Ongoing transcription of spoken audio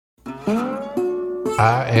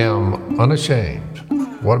I am unashamed.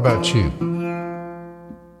 What about you?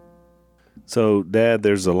 So, Dad,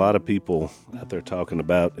 there's a lot of people out there talking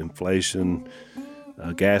about inflation.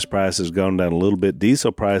 Gas prices gone down a little bit.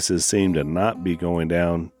 Diesel prices seem to not be going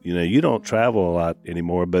down. You know, you don't travel a lot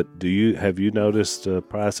anymore, but have you noticed the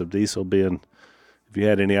price of diesel being? Have you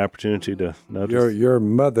had any opportunity to notice? Your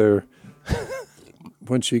mother,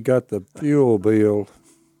 when she got the fuel bill,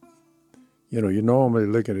 you know, you're normally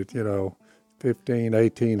looking at, you know,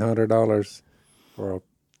 $1,800 for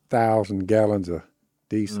 1,000 gallons of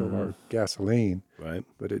diesel or gasoline. Right.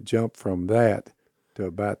 But it jumped from that to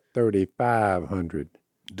about 3,500.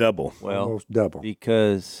 Double. Well, Almost double.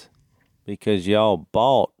 because y'all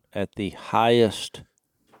bought at the highest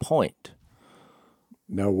point.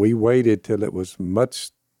 No, we waited till it was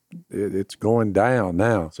much. It's going down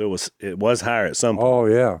now. So it was higher at some point. Oh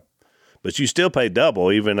yeah, But you still pay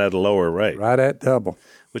double even at a lower rate. right at double.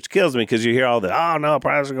 Which kills me because you hear all the, oh no,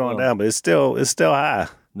 prices are going down, but it's still high.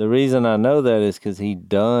 The reason I know that is because he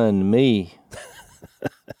dunned me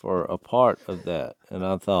for a part of that, and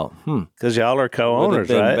I thought, Because y'all are co-owners,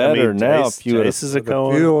 been right? better now if you would've- Jace is a The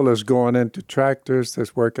co-owner. fuel is going into tractors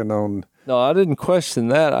that's working on. no, I didn't question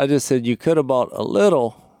that. I just said you could have bought a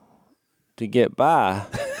little to get by,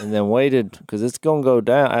 and then waited because it's going to go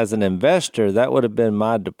down. As an investor, that would have been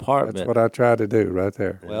my department. That's what I tried to do right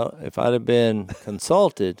there. Well, if I'd have been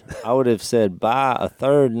consulted, I would have said buy a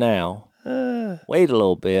third now, wait a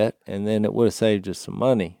little bit, and then it would have saved us some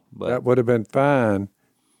money. But That would have been fine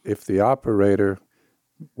if the operator,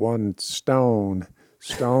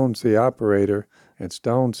 Stone's the operator, and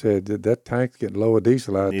Stone said that tank's getting low of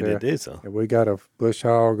diesel out Needed there. diesel. And we got to bush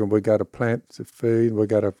hog, and we got to plant the food, we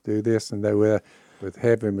got to do this and that with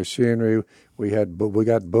heavy machinery. We got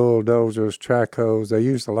bulldozers, trackhoes. They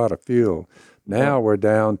used a lot of fuel. Now we're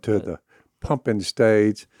down to the pumping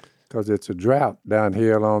stage because it's a drought down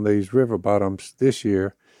here along these river bottoms this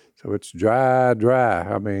year. So it's dry.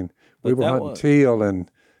 I mean, we But were that hunting was- teal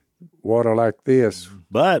and water like this.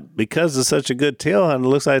 But because it's such a good teal hunt, it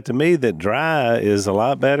looks like to me that dry is a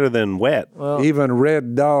lot better than wet. Even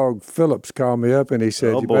Red Dog Phillips called me up and he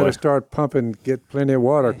said, Oh, you boy. better start pumping, get plenty of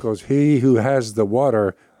water because he who has the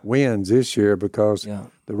water wins this year because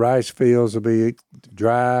the rice fields will be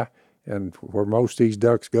dry and where most of these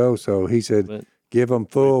ducks go. So he said, give them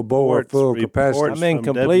full bore, Reports- full reports capacity. I'm in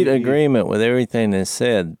from complete WB. agreement with everything that's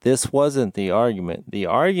said. This wasn't the argument. The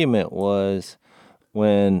argument was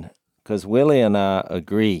because Willie and I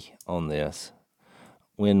agree on this,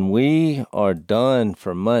 when we are done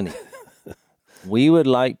for money, we would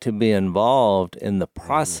like to be involved in the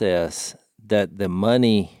process that the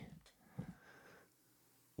money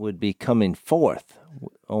would be coming forth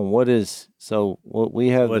on what we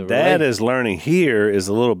have. What Dad is learning here is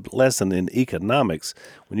a little lesson in economics.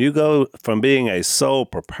 When you go from being a sole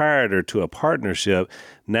proprietor to a partnership,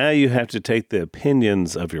 now you have to take the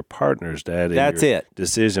opinions of your partners, Dad. That's it.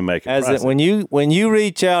 Decision making. As it, when you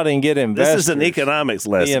reach out and get investors, This is an economics the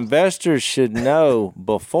lesson. investors should know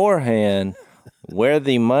beforehand where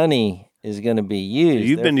the money is going to be used.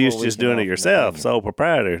 You've been Therefore, used to we just can doing it offer yourself, opinion. sole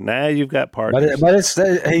proprietor. Now you've got partners. But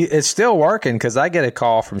it's still working because I get a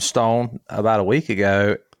call from Stone about a week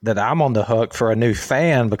ago that I'm on the hook for a new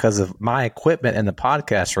fan because of my equipment in the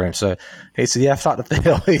podcast room. So he said, "Yeah, I've talked to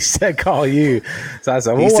Phil." He said, "Call you." So I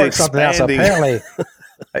said, "We'll He's work something else." expanding. Apparently,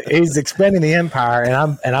 he's expanding the empire,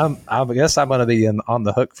 and I guess I'm going to be on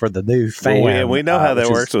the hook for the new fan. Well, we know how that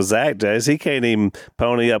which is- works with Zach, Jace. He can't even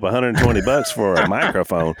pony up $120 for a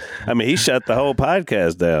microphone. I mean, he shut the whole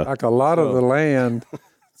podcast down. Like a lot of the land,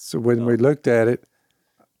 so when we looked at it,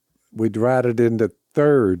 we divided it into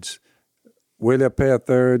thirds. Willie pay a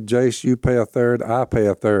third, Jace, you pay a third, I pay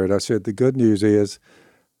a third. I said, the good news is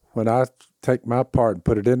when I take my part and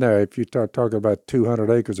put it in there, if you start talking about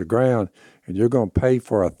 200 acres of ground and you're going to pay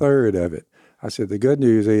for a third of it, I said, the good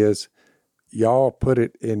news is y'all put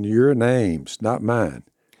it in your names, not mine.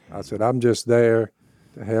 I said, I'm just there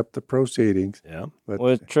to help the proceedings. Yeah. But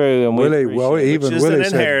Well, it's true, and Willie, we well, appreciate it. even Which is an Willie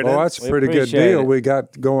said, inheritance. "Well, that's a We pretty good appreciate deal it. we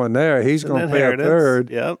got going there. He's going to pay a third."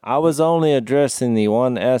 Yep. I was only addressing the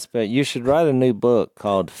one aspect. You should write a new book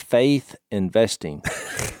called Faith Investing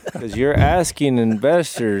because you're asking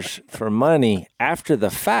investors for money after the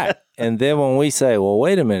fact. And then when we say, well,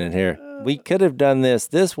 wait a minute here, we could have done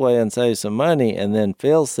this way and saved some money. And then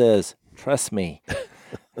Phil says, trust me.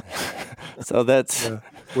 So that's,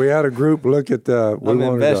 We had a group look at the. I'm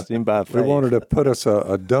investing by faith. We wanted to put us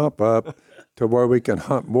a dump up to where we can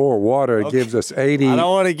hunt more water. It gives us 80, I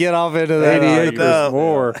don't want to get off into that. 80 argument. acres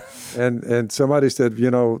more. And somebody said,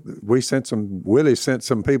 Willie sent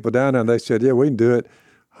some people down there and they said, yeah, we can do it.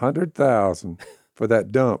 100,000 for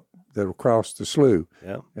that dump. that across the slough.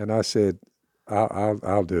 Yeah. And I said,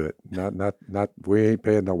 I'll do it. Not. We ain't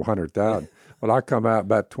paying no 100,000. Well, I come out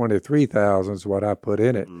about 23,000 is what I put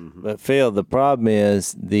in it. But Phil, the problem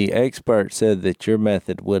is the expert said that your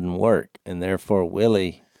method wouldn't work, and therefore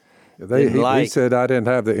Willie. He said I didn't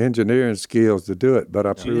have the engineering skills to do it, but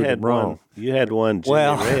I proved him wrong. You had one, Jimmy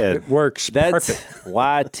Well, Red. It works That's perfect.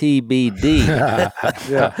 YTBD.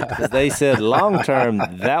 Yeah. 'Cause they said long term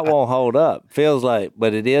that won't hold up. Feels like,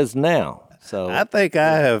 but it is now. So I think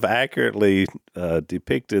I have accurately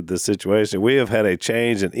depicted the situation. We have had a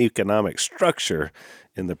change in economic structure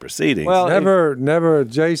in the proceedings. Well, Never,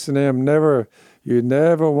 Jason M. You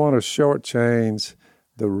never want to shortchange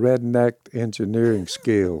the redneck engineering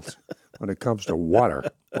skills when it comes to water.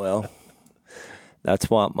 Well, that's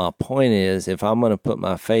what my point is. If I'm going to put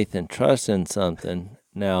my faith and trust in something,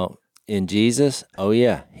 now in Jesus, oh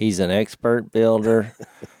yeah, he's an expert builder.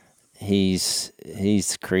 He's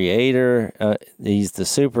creator. He's the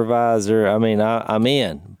supervisor. I mean, I'm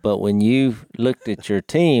in. But when you looked at your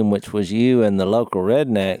team, which was you and the local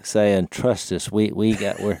redneck saying, "Trust us,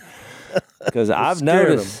 we're." Because I've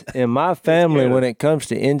noticed in my family when it comes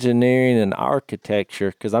to engineering and architecture,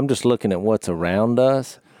 because I'm just looking at what's around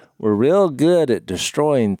us, we're real good at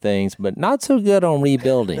destroying things, but not so good on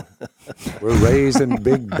rebuilding. We're raising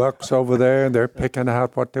big bucks over there, and they're picking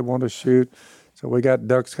out what they want to shoot. So we got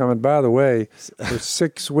ducks coming. By the way, we're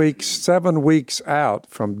 7 weeks out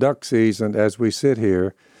from duck season as we sit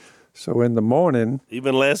here. So in the morning,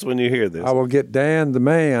 even less when you hear this. I will get Dan the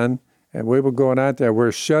man, and we were going out there.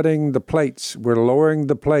 We're shutting the plates. We're lowering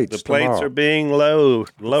the plates. The plates tomorrow. are being lowered.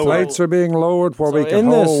 Plates are being lowered where we can in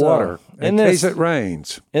hold this, water in case it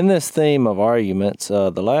rains. In this theme of arguments, the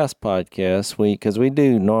last podcast, because we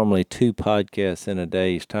do normally 2 podcasts in a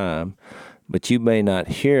day's time, but you may not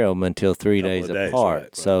hear them until 3 days apart.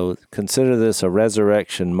 Right. So consider this a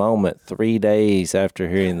resurrection moment 3 days after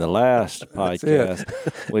hearing the last podcast,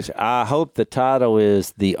 which I hope the title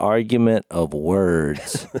is The Argument of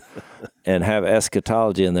Words and have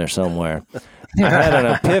eschatology in there somewhere. I had an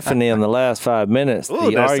epiphany in the last 5 minutes.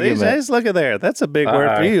 Ooh, the argument. Jace, look at there. That's a big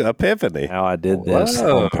word for you, epiphany. How I did this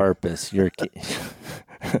on purpose.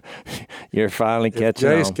 You're finally catching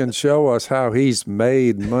Jace on. can show us how he's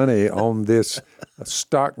made money on this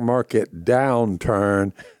stock market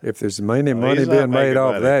downturn. If there's money he's not being made making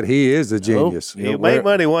off money. that, he is a genius. You'll make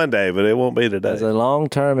money one day, but it won't be today. As a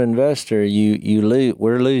long-term investor,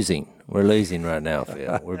 we're losing. We're losing right now,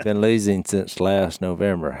 Phil. We've been losing since last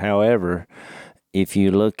November. However, if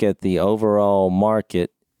you look at the overall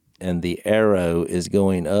market and the arrow is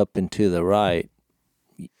going up and to the right,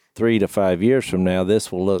 3 to 5 years from now,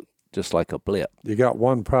 this will look just like a blip. You got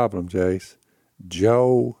one problem, Jace.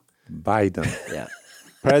 Joe Biden. Yeah.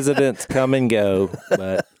 Presidents come and go,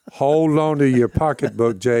 but Hold on to your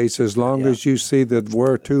pocketbook, Jace, as long as you see the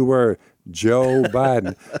two word Joe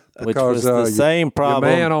Biden. which was the same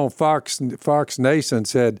problem. The man on Fox Nation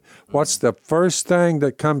said, "What's the first thing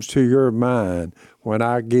that comes to your mind when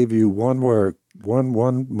I give you one word,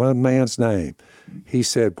 one man's name?" He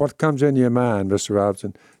said, "What comes in your mind, Mr.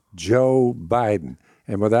 Robinson?" Joe Biden.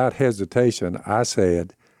 And without hesitation, I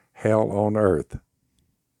said, "Hell on earth."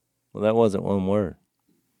 Well, that wasn't one word.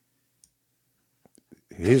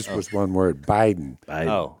 His was one word, Biden.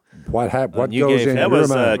 Oh. What happened? What you goes gave in him- That your was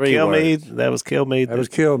mind? Kilmeade. That was Kilmeade. That was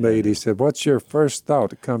Kilmeade. He said, "What's your first thought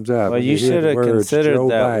that comes out?" Well, when you hear should the have words considered Joe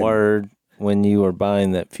that Biden? word when you were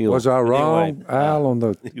buying that fuel. Was I But wrong, anyway, Al? On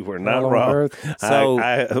the You were Hell not on wrong. Earth? So-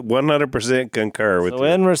 I 100% concur with So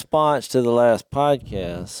you. in response to the last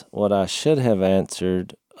podcast, what I should have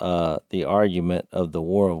answered the argument of the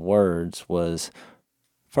war of words was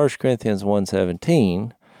 1 Corinthians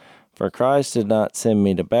 1:17, for Christ did not send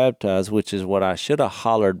me to baptize, which is what I should have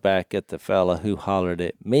hollered back at the fella who hollered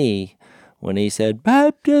at me when he said,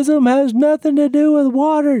 baptism has nothing to do with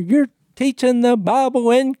water. You're teaching the Bible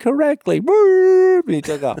incorrectly. Boop, and he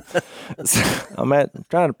took off. So, I'm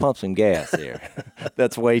trying to pump some gas here.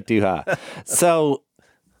 That's way too high. So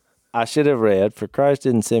I should have read, for Christ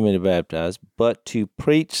didn't send me to baptize, but to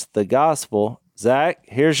preach the gospel. Zach,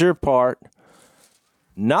 here's your part.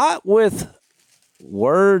 Not with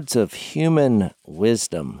words of human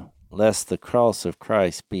wisdom, lest the cross of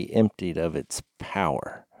Christ be emptied of its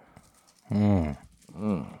power. That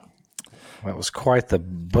was quite the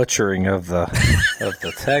butchering of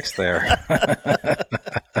the text there.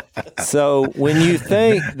 So when you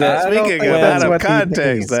think that, Speaking of out of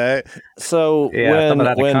context, so Yeah, something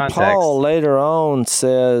out of when context. Paul later on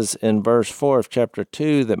says in verse 4 of chapter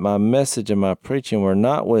 2 that my message and my preaching were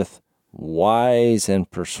not with wise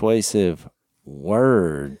and persuasive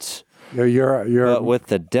words, You're but with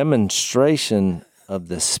the demonstration of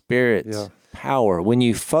the Spirit's Yeah. power. When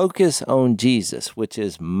you focus on Jesus, which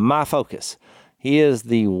is my focus, He is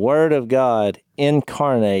the Word of God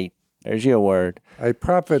incarnate. There's your word. A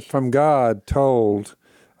prophet from God told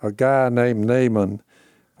a guy named Naaman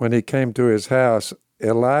when he came to his house,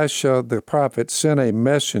 Elisha the prophet sent a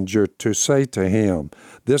messenger to say to him,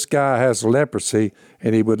 this guy has leprosy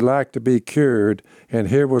and he would like to be cured, and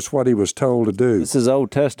here was what he was told to do. This is Old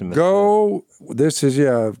Testament. Go, this is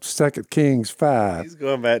 2 Kings 5. He's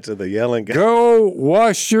going back to the yelling guy. Go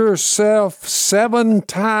wash yourself 7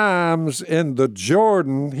 times in the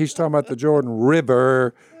Jordan. He's talking about the Jordan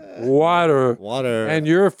River. Water, and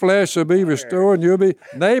your flesh will be restored, and you'll be.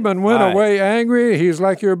 Naaman went away angry. He's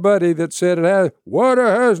like your buddy that said water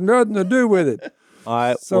has nothing to do with it. All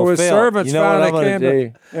right. So his Phil, servants you know what finally I'm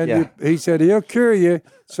came, gonna do? and he said he'll cure you.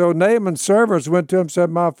 So Naaman's servants went to him and said,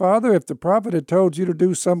 "My father, if the prophet had told you to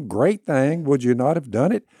do some great thing, would you not have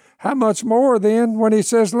done it? How much more then when he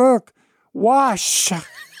says, look, wash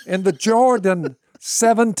in the Jordan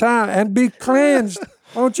 7 times and be cleansed?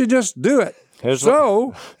 Won't you just do it?"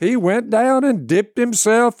 So he went down and dipped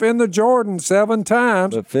himself in the Jordan 7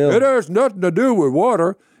 times. But Phil, It has nothing to do with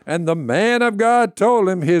water. And the man of God told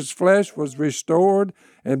him his flesh was restored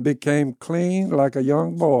and became clean like a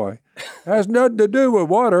young boy. Has nothing to do with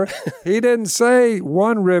water. He didn't say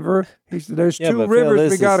one river. He said, there's 2 but Phil, rivers we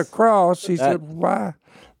this got to is- cross. He said, why?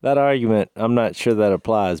 that argument, I'm not sure that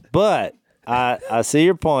applies, but I see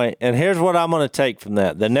your point, and here's what I'm going to take from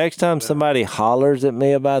that. The next time somebody hollers at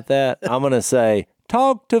me about that, I'm going to say,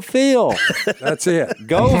 talk to Phil. That's it.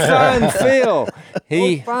 Go find Phil.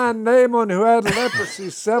 Go find Naaman who had leprosy,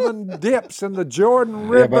 7 dips in the Jordan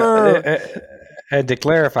River. And to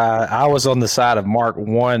clarify, I was on the side of Mark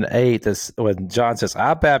 1:8 when John says,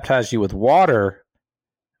 I baptize you with water,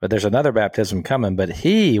 but there's another baptism coming, but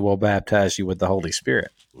he will baptize you with the Holy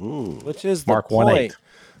Spirit. Which is Mark the 1:8. point.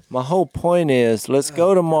 My whole point is, let's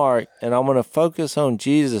go to Mark, and I'm going to focus on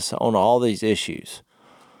Jesus on all these issues.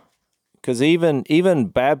 Because even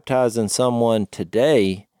baptizing someone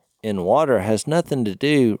today in water has nothing to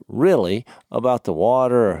do really about the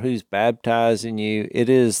water or who's baptizing you. It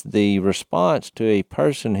is the response to a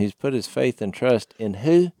person who's put his faith and trust in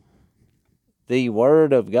who? The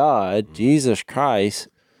Word of God, Jesus Christ,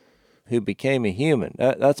 who became a human.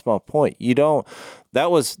 That's my point. You don't.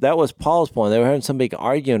 That was Paul's point. They were having some big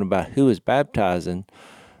argument about who was baptizing,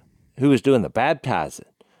 who was doing the baptizing,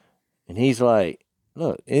 and he's like,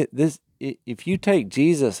 "Look, if you take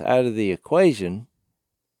Jesus out of the equation,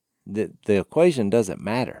 the equation doesn't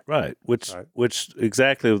matter." Right. Which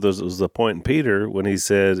exactly was the point in Peter when he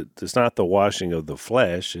said it's not the washing of the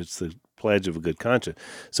flesh, it's the pledge of a good conscience.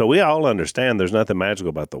 So we all understand there's nothing magical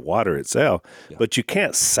about the water itself, but you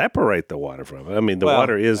can't separate the water from it. I mean, the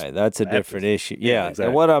water is... Hey, that's a different issue. Yeah, Yeah. exactly.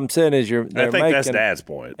 And what I'm saying is they're I think making that's Dad's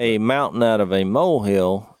point. a mountain out of a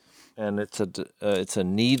molehill, and it's a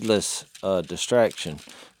needless distraction.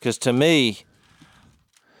 Because to me,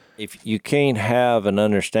 if you can't have an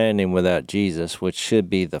understanding without Jesus, which should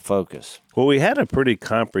be the focus. Well, we had a pretty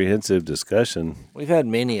comprehensive discussion. We've had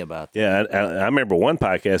many about that. Yeah, I remember one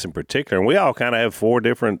podcast in particular, and we all kind of have 4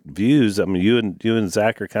 different views. I mean, you and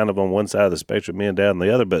Zach are kind of on one side of the spectrum, me and Dad on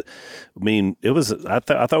the other. But I mean, it was I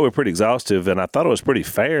thought we were pretty exhaustive, and I thought it was pretty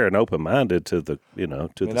fair and open minded to the the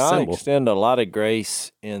I symbol. extend a lot of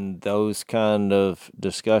grace in those kind of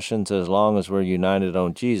discussions as long as we're united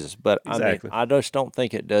on Jesus. But Exactly. I just don't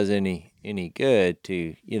think it does any good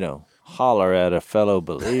to holler at a fellow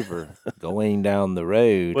believer going down the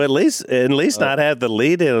road. Well, at least not have the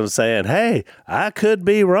lead in of saying, "Hey, I could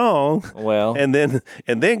be wrong." Well, and then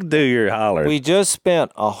do your holler. we just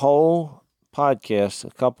spent a whole podcast,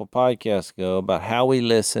 a couple podcasts ago, about how we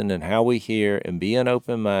listen and how we hear and being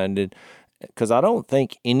open-minded, because I don't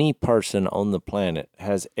think any person on the planet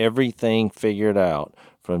has everything figured out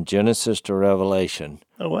from Genesis to Revelation.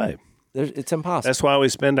 No way. It's impossible. That's why we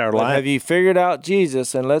spend our But life. have you figured out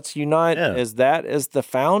Jesus? And let's unite as that is the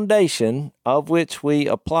foundation of which we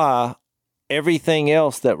apply everything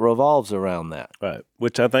else that revolves around that. Right,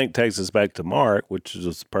 which I think takes us back to Mark, which is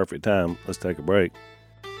just the perfect time. Let's take a break.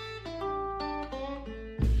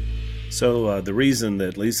 So the reason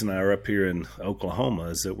that Lisa and I are up here in Oklahoma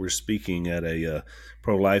is that we're speaking at a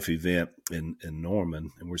pro-life event in Norman,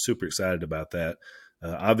 and we're super excited about that.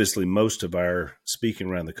 Obviously, most of our speaking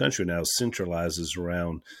around the country now centralizes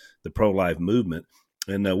around the pro-life movement.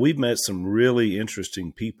 And we've met some really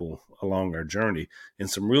interesting people along our journey and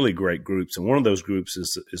some really great groups. And one of those groups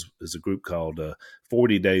is a group called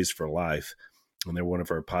 40 Days for Life. And they're one of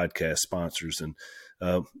our podcast sponsors.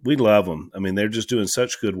 And we love them. I mean, they're just doing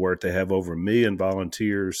such good work. They have over 1 million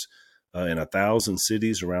volunteers in 1,000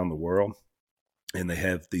 cities around the world. and they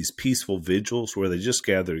have these peaceful vigils where they just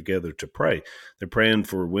gather together to pray. They're praying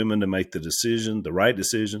for women to make the decision, the right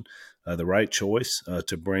choice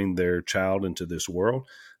to bring their child into this world.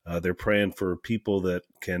 They're praying for people that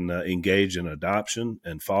can engage in adoption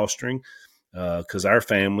and fostering, because our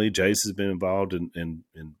family, Jace, has been involved in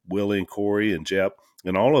Willie and Corey and Jep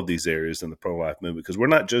in all of these areas in the pro-life movement, because we're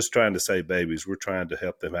not just trying to save babies, we're trying to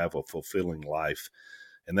help them have a fulfilling life.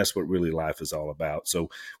 And that's what really life is all about. So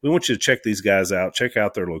we want you to check these guys out. Check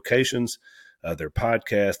out their locations, their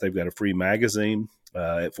podcast. They've got a free magazine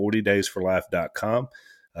at 40daysforlife.com.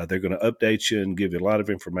 They're going to update you and give you a lot of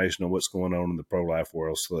information on what's going on in the pro-life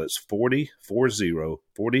world. So that's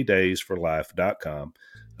 40daysforlife.com.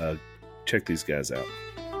 Check these guys out.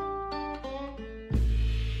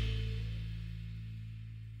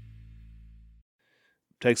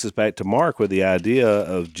 Takes us back to Mark, with the idea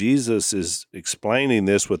of Jesus is explaining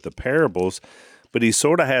this with the parables, but he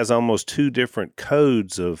sort of has almost two different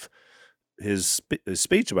codes of his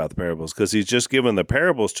speech about the parables, because he's just given the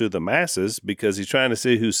parables to the masses because he's trying to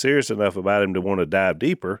see who's serious enough about him to want to dive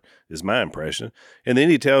deeper, is my impression. And then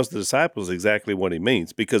he tells the disciples exactly what he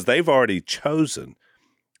means, because they've already chosen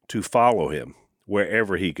to follow him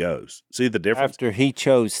wherever he goes. See the difference? After he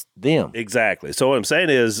chose them. Exactly. So what I'm saying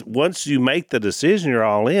is, once you make the decision, you're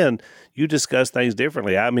all in, you discuss things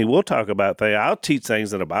differently. I mean, we'll talk about things. I'll teach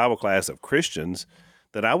things in a Bible class of Christians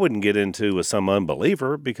that I wouldn't get into with some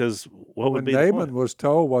unbeliever, because what would be the point? When Naaman was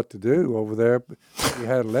told what to do over there, he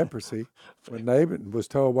had leprosy. When Naaman was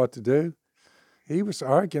told what to do, he was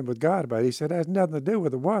arguing with God about it. He said, that has nothing to do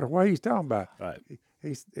with the water. What are you talking about? Right.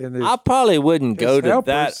 I probably wouldn't go to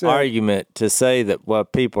that said, argument to say that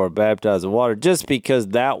people are baptized in water, just because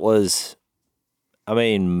that was, I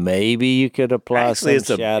mean, maybe you could apply Actually,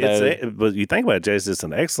 some shadow. But you think about it, Jason, it's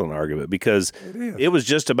an excellent argument, because it was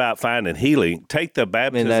just about finding healing. Take the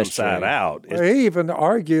baptism side out. Well, he even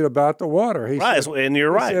argued about the water. He right, said, and you're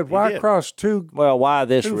right. He said, why cross why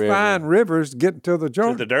this two river? fine rivers getting to the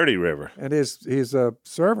Jordan? To the dirty river. And his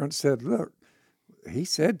servant said, look, he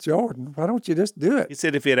said, Jordan, why don't you just do it? He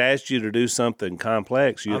said if he had asked you to do something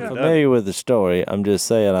complex, you'd have done it. I'm familiar with the story. I'm just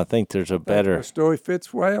saying, I think there's a better. The story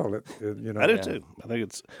fits well. You know. I do too. I think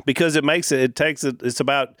it's because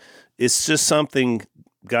it's just something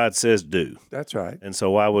God says do. That's right. And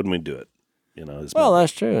so why wouldn't we do it? You know.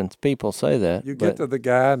 That's true, and people say that. You get to the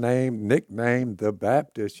guy nicknamed the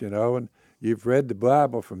Baptist, you know, and you've read the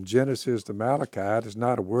Bible from Genesis to Malachi. There's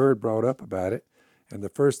not a word brought up about it. And the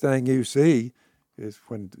first thing you see is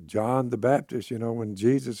when John the Baptist, you know, when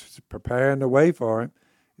Jesus is preparing the way for him,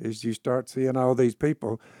 is you start seeing all these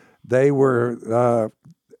people. They were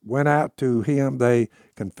went out to him. They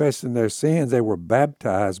confessing their sins. They were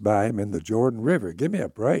baptized by him in the Jordan River. Give me a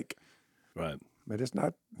break. Right. But it's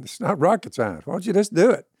not rocket science. Why don't you just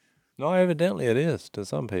do it? No, evidently it is to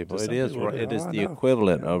some people. It is the know.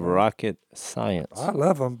 equivalent of rocket science. I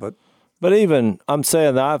love them, but even I'm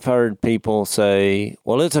saying that I've heard people say,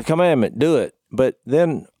 "Well, it's a commandment, do it." But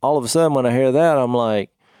then all of a sudden, when I hear that, I'm like,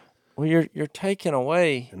 "Well, you're taking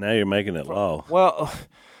away." And now you're making it law. Well,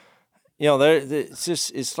 you know,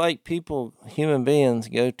 it's like human beings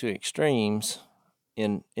go to extremes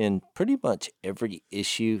in pretty much every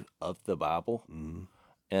issue of the Bible,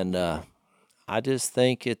 and I just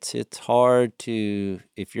think it's hard to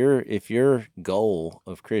if your goal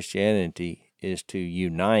of Christianity is to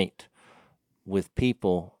unite with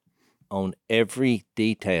people on every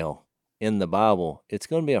detail in the Bible, it's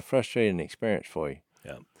going to be a frustrating experience for you.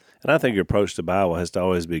 Yeah. And I think your approach to the Bible has to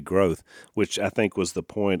always be growth, which I think was the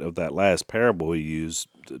point of that last parable he used,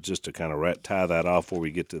 just to kind of tie that off before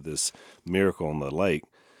we get to this miracle on the lake,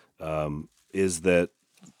 is that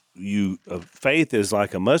faith is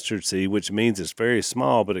like a mustard seed, which means it's very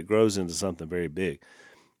small, but it grows into something very big.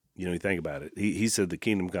 You know, you think about it. He said the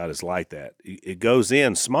kingdom of God is like that. It goes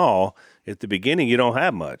in small. At the beginning, you don't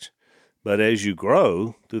have much. But as you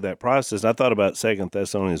grow through that process, I thought about 2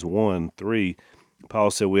 Thessalonians 1:3.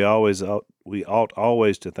 Paul said, we ought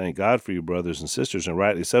always to thank God for you, brothers and sisters, and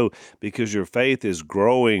rightly so, because your faith is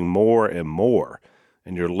growing more and more,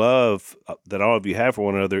 and your love that all of you have for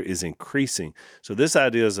one another is increasing. So this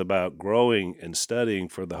idea is about growing and studying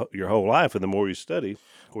for your whole life, and the more you study,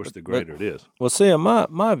 of course, the greater it is. Well, see,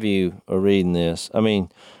 my view of reading this, I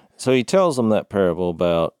mean, so he tells them that parable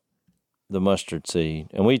about the mustard seed,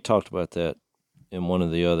 and we talked about that in one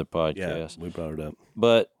of the other podcasts. Yeah, we brought it up.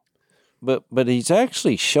 But he's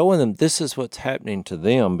actually showing them this is what's happening to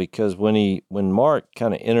them, because when Mark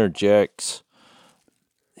kind of interjects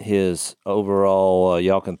his overall,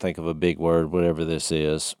 y'all can think of a big word, whatever this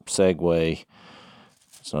is, segue.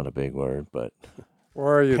 It's not a big word, but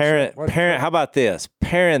Where are you? How about this?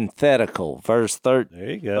 Parenthetical, verse There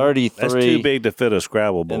you go. 33. That's too big to fit a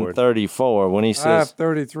Scrabble and board. 34, when he says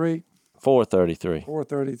 5:33, 4:33.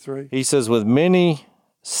 4:33. He says, with many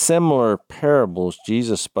similar parables,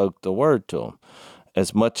 Jesus spoke the word to them,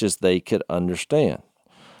 as much as they could understand.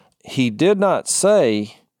 He did not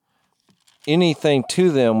say anything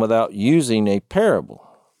to them without using a parable.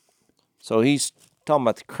 So he's talking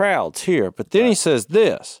about the crowds here. But then he says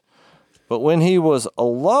this, but when he was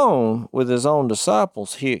alone with his own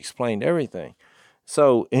disciples, he explained everything.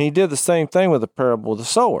 So, and he did the same thing with the parable of the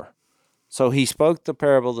sower. So he spoke the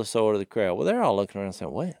parable of the sower to the crowd. Well, they're all looking around and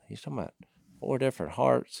saying, "What? He's talking about 4 different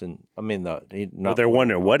hearts." And I mean, They're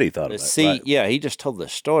wondering what he thought the about. seed. Right. Yeah, he just told the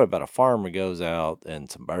story about a farmer goes out and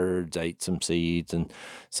some birds ate some seeds, and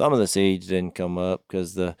some of the seeds didn't come up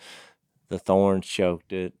because the thorns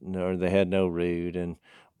choked it, or they had no root. And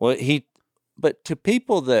but to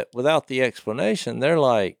people that without the explanation, they're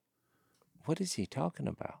like, "What is he talking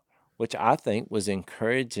about?" Which I think was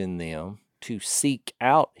encouraging them to seek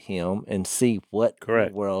out him and see what in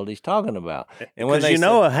the world he's talking about. And when Because they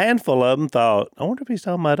a handful of them thought, I wonder if he's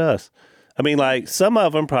talking about us. I mean, like some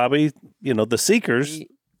of them probably, the seekers.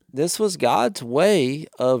 This was God's way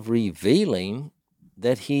of revealing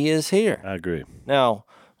that he is here. I agree. Now,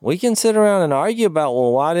 we can sit around and argue about,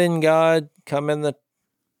 well, why didn't God come in the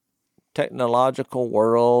technological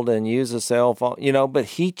world and use a cell phone? But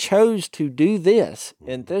he chose to do this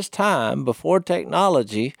in this time before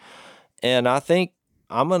technology. And I think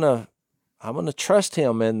I'm gonna trust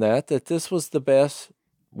him in that this was the best.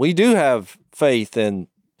 We do have faith in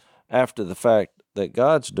after the fact that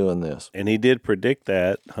God's doing this. And he did predict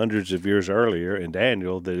that hundreds of years earlier in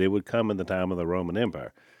Daniel that it would come in the time of the Roman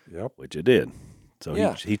Empire. Yep. Which it did. So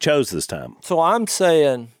Yeah. he chose this time. So I'm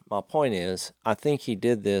saying, my point is, I think he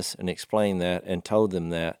did this and explained that and told them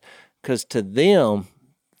that because to them,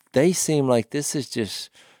 they seem like this is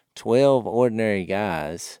just 12 ordinary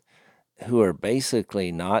guys who are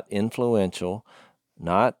basically not influential,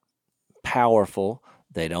 not powerful.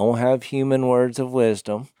 They don't have human words of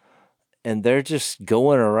wisdom, and they're just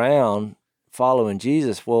going around following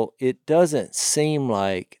Jesus. Well, it doesn't seem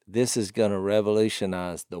like this is going to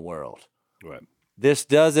revolutionize the world. Right. This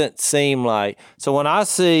doesn't seem like. So when I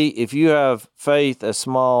see if you have faith as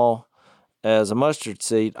small as a mustard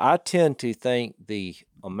seed, I tend to think the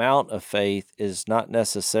amount of faith is not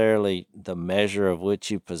necessarily the measure of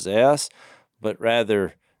which you possess, but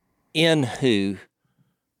rather in who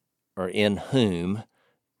or in whom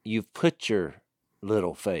you've put your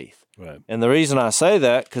little faith. Right. And the reason I say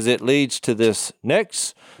that, because it leads to this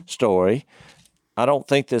next story. I don't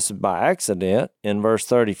think this is by accident. In verse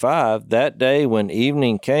 35, that day when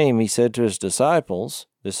evening came, he said to his disciples,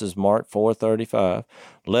 this is Mark 4:35,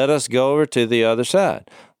 let us go over to the other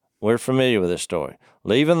side. We're familiar with this story.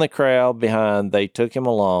 Leaving the crowd behind, they took him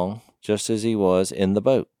along, just as he was, in the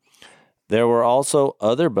boat. There were also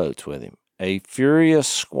other boats with him, a furious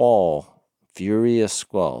squall.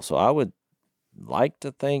 So I would like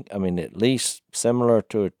to think, at least similar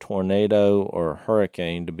to a tornado or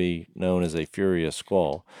hurricane to be known as a furious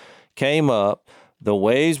squall, came up. The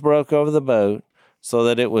waves broke over the boat so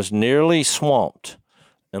that it was nearly swamped.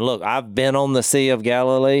 And look, I've been on the Sea of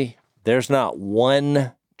Galilee. There's not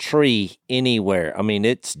one tree anywhere.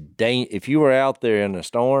 It's if you were out there in a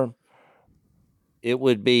storm, it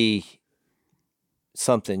would be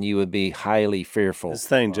something you would be highly fearful. This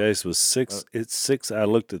thing, Jace, was six. I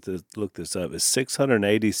looked this up. It's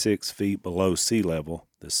 686 feet below sea level,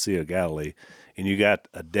 the Sea of Galilee, and you got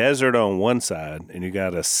a desert on one side and you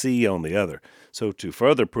got a sea on the other. So to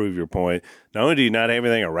further prove your point, not only do you not have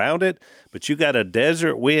anything around it, but you got a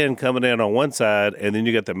desert wind coming in on one side, and then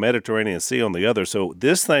you got the Mediterranean Sea on the other. So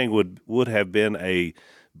this thing would have been a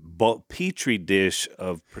petri dish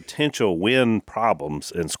of potential wind problems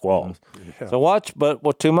and squalls. Yeah. So watch,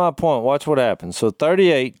 but to my point, watch what happens. So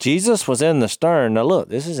 38, Jesus was in the stern. Now look,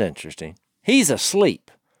 this is interesting. He's asleep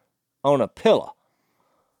on a pillow.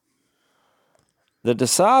 The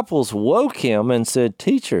disciples woke him and said,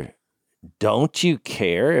 "Teacher, don't you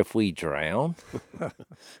care if we drown?"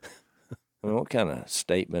 What kind of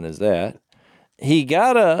statement is that? He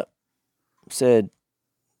got up, said,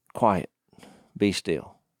 "Quiet, be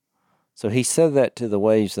still." So he said that to the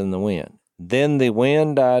waves and the wind. Then the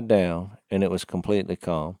wind died down, and it was completely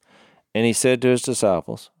calm. And he said to his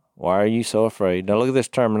disciples, "Why are you so afraid?" Now look at this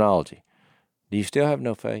terminology. Do you still have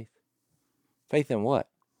no faith? Faith in what?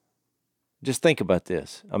 Just think about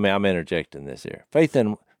this. I'm interjecting this here. Faith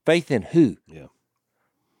in who? Yeah.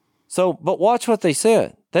 So, but watch what they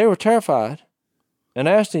said. They were terrified and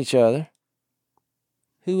asked each other,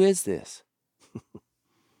 "Who is this?"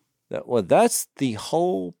 That's the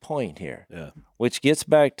whole point here. Yeah. Which gets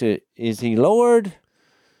back to, is he Lord?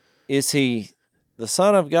 Is he the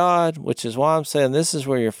Son of God? Which is why I'm saying this is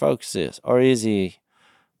where your focus is. Or is he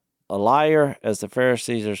a liar, as the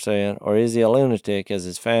Pharisees are saying? Or is he a lunatic, as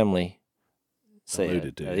his family said?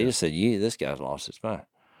 Alluded to, He yeah. just said, this guy's lost his mind.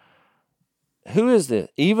 Who is this?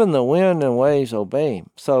 Even the wind and waves obey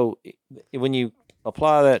him. So when you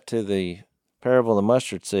apply that to the parable of the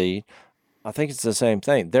mustard seed, I think it's the same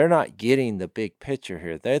thing. They're not getting the big picture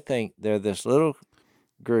here. They think they're this little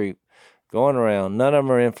group going around. None of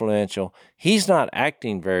them are influential. He's not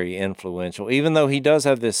acting very influential, even though he does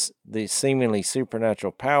have this seemingly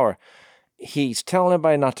supernatural power. He's telling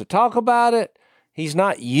everybody not to talk about it. He's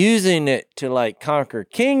not using it to like conquer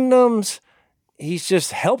kingdoms. He's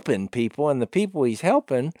just helping people, and the people he's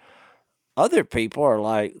helping, other people are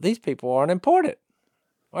like, these people aren't important.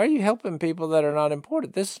 Why are you helping people that are not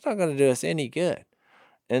important? This is not going to do us any good.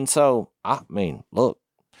 And so, I mean, look,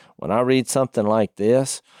 when I read something like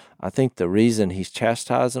this, I think the reason he's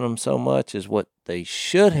chastising them so much is what they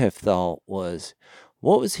should have thought was,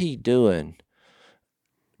 what was he doing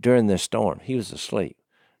during this storm? He was asleep.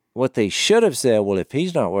 What they should have said, well, if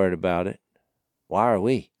he's not worried about it, why are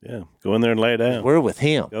we? Yeah. Go in there and lay down. We're with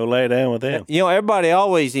him. Go lay down with him. You know, everybody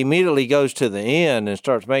always immediately goes to the end and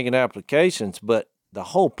starts making applications, but the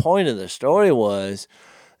whole point of the story was,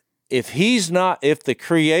 if the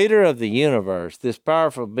creator of the universe, this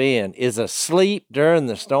powerful being, is asleep during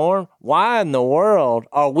the storm, why in the world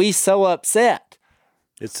are we so upset?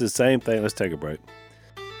 It's the same thing. Let's take a break.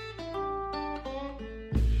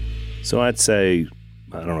 So I'd say,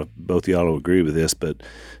 I don't know if both of y'all will agree with this, but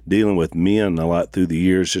dealing with men a lot through the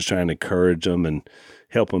years, just trying to encourage them and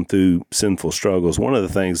help them through sinful struggles. One of the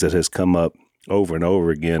things that has come up over and over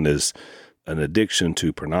again is an addiction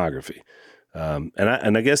to pornography. And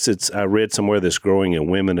I guess I read somewhere that's growing in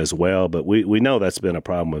women as well, but we know that's been a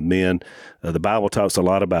problem with men. The Bible talks a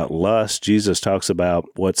lot about lust. Jesus talks about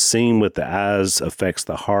what's seen with the eyes affects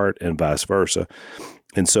the heart and vice versa.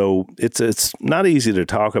 And so it's not easy to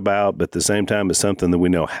talk about, but at the same time, it's something that we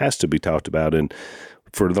know has to be talked about. And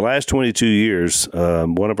for the last 22 years,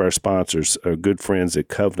 one of our sponsors, our good friends at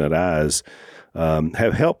Covenant Eyes,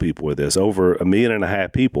 have helped people with this. Over 1.5 million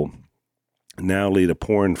people now lead a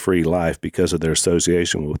porn-free life because of their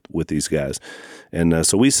association with these guys. And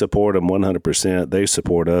so we support them 100%. They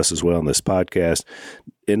support us as well on this podcast.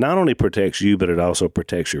 It not only protects you, but it also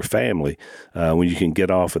protects your family when you can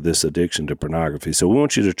get off of this addiction to pornography. So we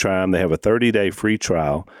want you to try them. They have a 30-day free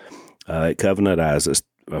trial at Covenant Eyes. It's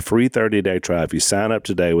a free 30-day trial if you sign up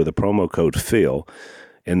today with a promo code PHIL.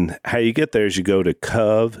 And how you get there is you go to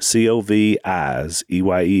Cov, C-O-V-Eyes,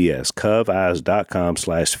 E-Y-E-S,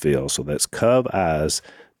 coveyes.com/Phil. So that's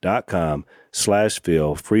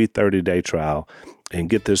coveyes.com/Phil, free 30-day trial, and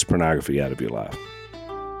get this pornography out of your life.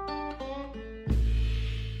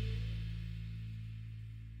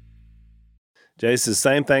 Jay, it's the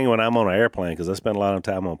same thing when I'm on an airplane, because I spend a lot of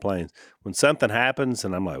time on planes. When something happens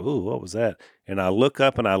and I'm like, ooh, what was that? And I look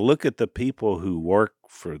up and I look at the people who work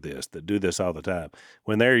for this, that do this all the time.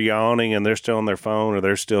 When they're yawning and they're still on their phone or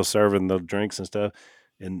they're still serving the drinks and stuff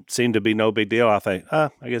and seem to be no big deal, I think, I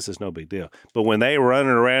guess it's no big deal. But when they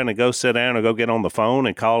running around and go sit down or go get on the phone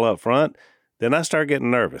and call up front, then I start getting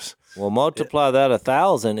nervous. Well, multiply that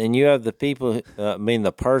 1,000 and you have the people,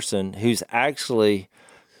 the person who's actually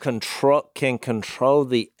can control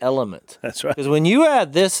the element. That's right. Because when you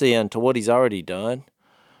add this in to what he's already done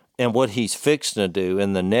and what he's fixing to do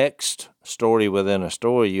in the next story within a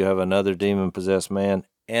story, you have another demon-possessed man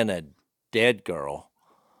and a dead girl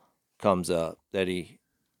comes up that he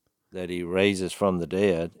raises from the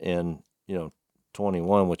dead in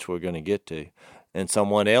 21, which we're going to get to, and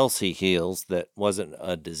someone else he heals that wasn't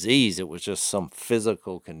a disease, it was just some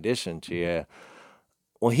physical condition she had.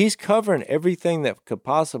 Well, he's covering everything that could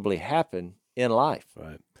possibly happen in life.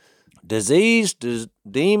 Right. Disease,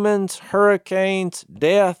 demons, hurricanes,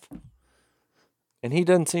 death, and he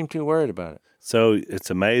doesn't seem too worried about it. So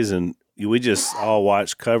it's amazing. We just all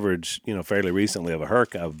watched coverage, fairly recently of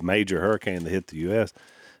a major hurricane that hit the U.S.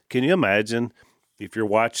 Can you imagine if you're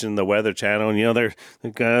watching the Weather Channel and, the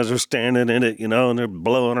guys are standing in it, and they're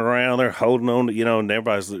blowing around, they're holding on,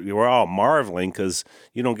 and we're all marveling because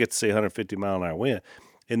you don't get to see 150 mile an hour wind.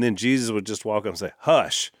 And then Jesus would just walk up and say,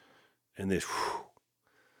 hush. And this,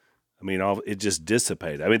 it just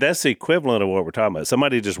dissipated. That's the equivalent of what we're talking about.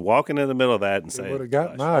 Somebody just walking in the middle of that and saying, would have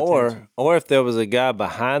got hush. my attention. Or if there was a guy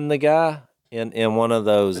behind the guy in one of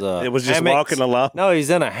those it was just hammocks. walking along. No, he's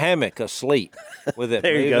in a hammock asleep with it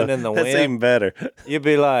There you moving go. in the That's wind. even better. You'd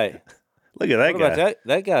be like, Look at that What guy. about that?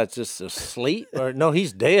 That guy's just asleep, or no,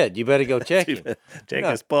 he's dead. You better go check him. Check No.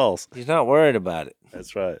 his pulse. He's not worried about it.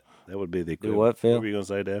 That's right. That would be the equivalent. what, Phil? What were you going to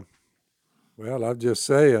say, Dad? Well, I'm just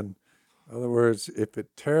saying, in other words, if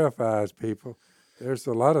it terrifies people, there's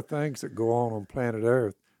a lot of things that go on planet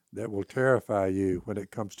Earth that will terrify you when it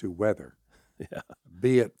comes to weather. Yeah.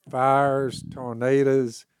 Be it fires,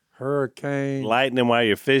 tornadoes, hurricanes. Lightning while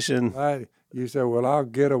you're fishing. Right. You say, well, I'll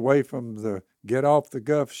get off the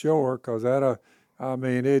Gulf Shore because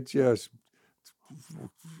it just,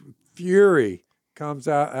 fury comes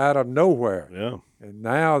out of nowhere. Yeah. And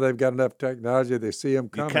now they've got enough technology, they see them You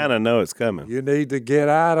coming. kind of know it's coming. You need to get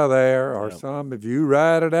out of there, or Yeah. if you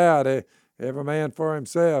ride it out, every man for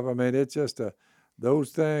himself. I mean, it's just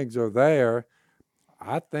those things are there,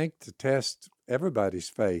 I think, to test everybody's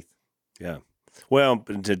faith. Yeah. Well,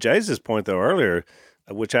 to Jase's point, though, earlier,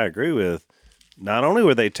 which I agree with, not only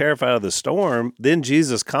were they terrified of the storm, then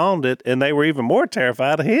Jesus calmed it, and they were even more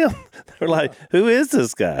terrified of him. They're like, who is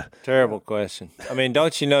this guy? Terrible question. I mean,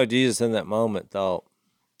 don't you know Jesus in that moment thought,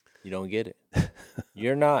 you don't get it.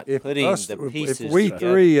 You're not putting the pieces If we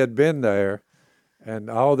together. three had been there and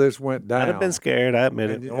all this went down. I'd have been scared, I admit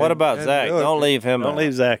it. And what about and Zach? look, Don't leave him Don't out.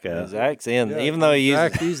 leave Zach out. Zach's in, Yeah, even though he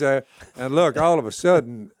uses. Zach, he's there. And look, all of a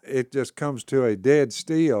sudden, it just comes to a dead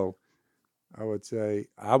still. I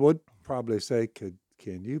would probably say, can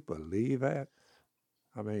you believe that?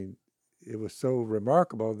 I mean, it was so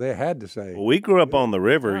remarkable. They had to say, Well, we grew up on the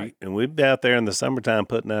river, Right. and we'd be out there in the summertime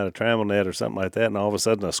putting out a travel net or something like that, and all of a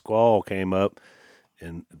sudden a squall came up,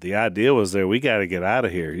 and the idea was we got to get out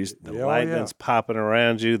of here. The Yeah, oh, lightning's popping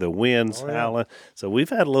around you, the wind's Oh, yeah. howling. So we've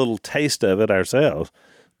had a little taste of it ourselves,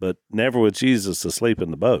 but never with Jesus asleep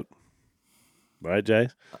in the boat. Right, Jay?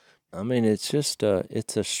 I mean, it's just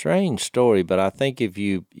it's a strange story, but I think if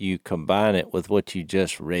you combine it with what you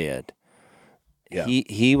just read, Yeah.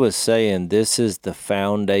 he was saying this is the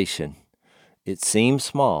foundation. It seems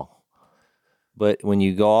small, but when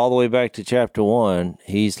you go all the way back to chapter 1,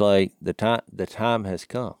 he's like the time has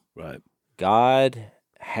come. Right. God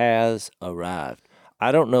has arrived.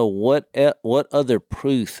 I don't know what other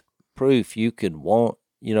proof you could want.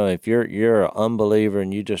 You know, if you're an unbeliever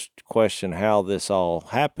and you just question how this all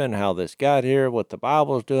happened, how this got here, what the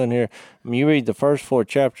Bible's doing here. I mean, you read the first 4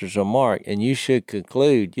 chapters of Mark, and you should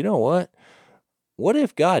conclude, you know what? What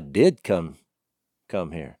if God did come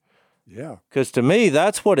here? yeah, Because to me,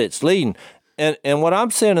 that's what it's leading. And what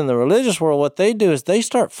I'm seeing in the religious world, what they do is they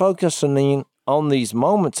start focusing on these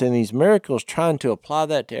moments and these miracles, trying to apply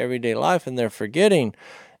that to everyday life, and they're forgetting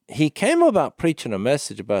he came about preaching a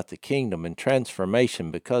message about the kingdom and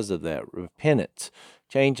transformation because of that repentance,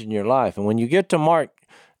 changing your life. And when you get to Mark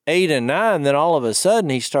 8 and 9, then all of a sudden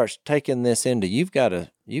he starts taking this into you've got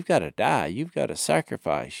to die, you've got to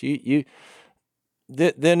sacrifice.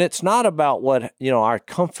 Then it's not about what our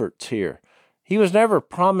comforts here. He was never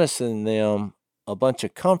promising them a bunch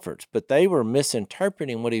of comforts, but they were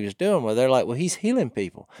misinterpreting what he was doing. Where they're like, "Well, he's healing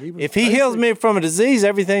people. If he heals me from a disease,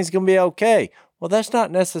 everything's going to be okay." Well, that's not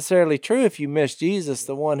necessarily true if you miss Jesus,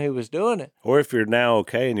 the one who was doing it. Or if you're now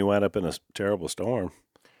okay and you wind up in a terrible storm.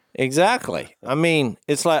 Exactly. I mean,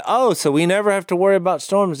 it's like, oh, so we never have to worry about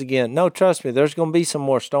storms again. No, trust me, there's going to be some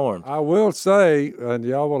more storms. I will say, and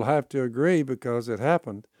y'all will have to agree because it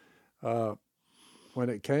happened, when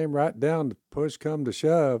it came right down to push come to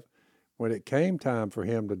shove, when it came time for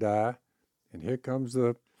him to die, and here comes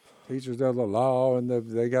the teachers of the law, and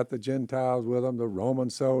they got the Gentiles with them, the Roman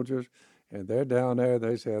soldiers, and they're down there.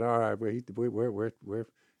 They said, "All right, we're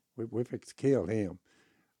fixed to kill him."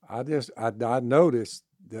 I noticed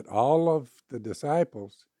that all of the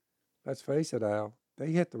disciples, let's face it, Al,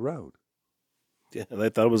 they hit the road. Yeah, they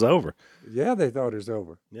thought it was over. Yeah, they thought it was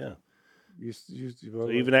over. Yeah. So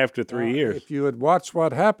Even after 3 years. If you had watched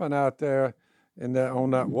what happened out there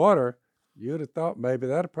on that water, you'd have thought maybe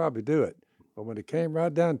that'd probably do it. But when it came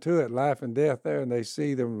right down to it, life and death there, and they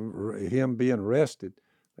see him being arrested,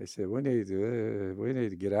 they said, "We need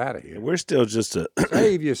to get out of here. We're still just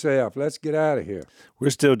Save yourself. Let's get out of here." we're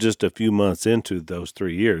still just a few months into those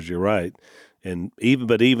 3 years. You're right, and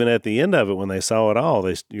even at the end of it, when they saw it all,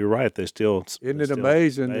 you're right. They still Isn't it still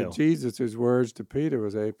amazing fail. that Jesus' words to Peter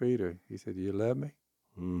was, "Hey, Peter," he said, "Do you love me?"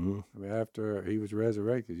 Mm-hmm. I mean, after he was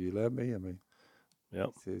resurrected, "Do you love me?" I mean,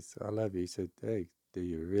 Yep. he says, "I love you." He said, "Hey, do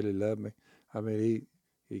you really love me?" I mean,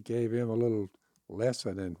 he gave him a little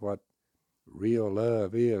lesson in what real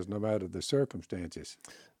love is, no matter the circumstances.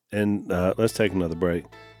 And let's take another break.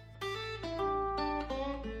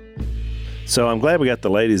 So I'm glad we got the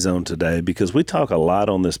ladies on today because we talk a lot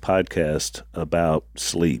on this podcast about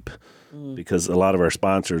sleep because a lot of our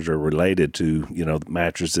sponsors are related to,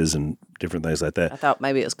 mattresses and different things like that. I thought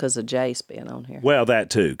maybe it was because of Jace being on here. Well, that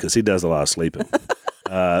too, because he does a lot of sleeping.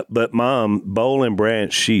 But Mom, Boll and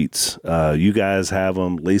Branch sheets, you guys have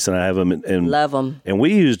them. Lisa and I have them, and Love them. And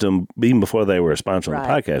we used them even before they were a sponsor on the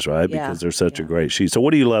Right. podcast, right? Yeah. Because they're such a great sheet. So,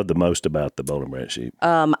 what do you love the most about the Boll and Branch sheet?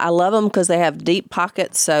 I love them because they have deep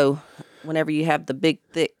pockets. So whenever you have the big,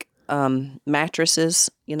 thick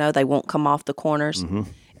mattresses, they won't come off the corners. Mm-hmm.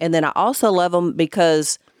 And then I also love them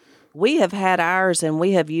because we have had ours and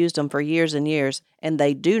we have used them for years and years, and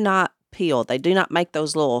they do not peel. They do not make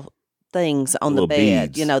those little things on the Little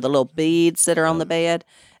bed. beads. The little beads that are on the bed.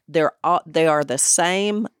 They are the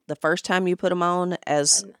same the first time you put them on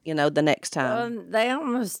as the next time. They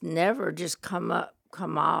almost never just come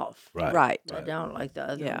off. Right. They don't like the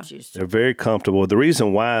other ones used to. They're very comfortable. The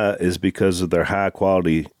reason why is because of their high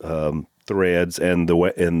quality threads and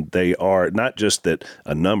they are not just that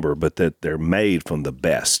a number, but that they're made from the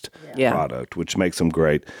best product, which makes them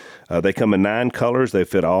great. They come in 9 colors. They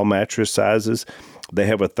fit all mattress sizes. They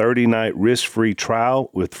have a 30-night risk-free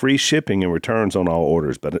trial with free shipping and returns on all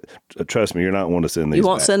orders. But trust me, you're not want to send these You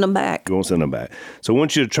won't back. send them back. You won't send them back. So I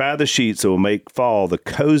want you to try the sheets that will make fall the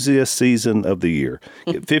coziest season of the year.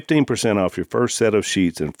 Get 15% off your first set of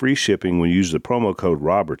sheets and free shipping when you use the promo code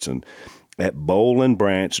Robertson at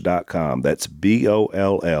bollandbranch.com. That's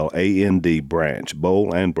BOLLAND branch,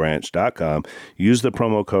 bollandbranch.com. Use the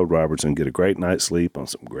promo code Robertson. Get a great night's sleep on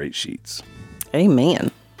some great sheets.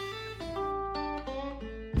 Amen.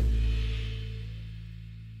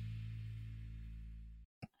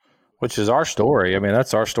 Which is our story. I mean,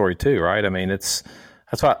 that's our story too, right? I mean, that's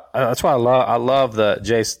why I love that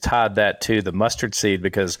Jace tied that to the mustard seed,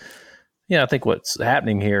 because I think what's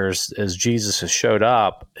happening here is Jesus has showed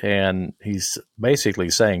up and he's basically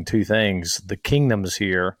saying two things: the kingdom's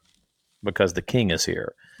here because the king is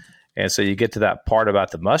here. And so you get to that part about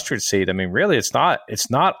the mustard seed. I mean, really, it's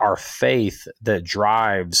not our faith that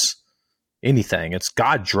drives anything. It's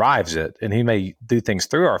God drives it, and he may do things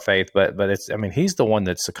through our faith, but he's the one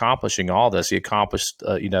that's accomplishing all this. He accomplished,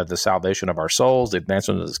 the salvation of our souls, the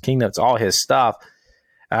advancement of his kingdom. It's all his stuff.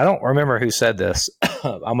 And I don't remember who said this.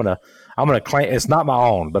 I'm gonna claim it's not my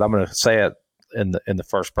own, but I'm gonna say it in the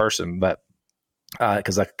first person, but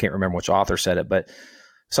because I can't remember which author said it, but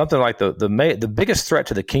something like the biggest threat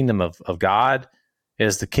to the kingdom of God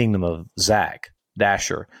is the kingdom of Zach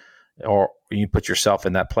Dasher, or you put yourself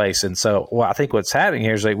in that place. And so I think what's happening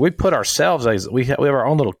here is we put ourselves, we have our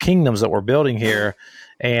own little kingdoms that we're building here.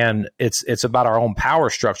 And it's about our own power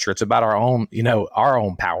structure. It's about our own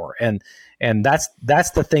power. And that's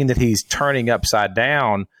the thing that he's turning upside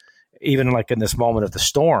down, even like in this moment of the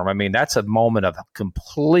storm. I mean, that's a moment of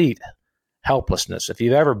complete helplessness. If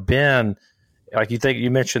you've ever been, like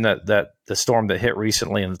you mentioned that the storm that hit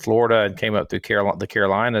recently in Florida and came up through the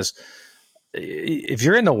Carolinas, if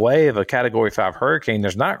you're in the way of a Category 5 hurricane,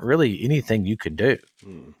 there's not really anything you can do.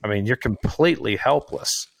 I mean, you're completely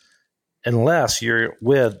helpless unless you're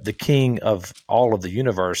with the king of all of the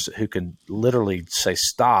universe, who can literally say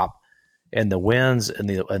stop, and the winds and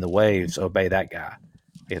the waves obey that guy.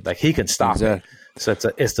 Like, he can stop it. So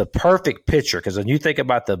it's the perfect picture, because when you think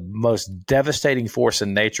about the most devastating force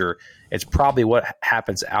in nature, it's probably what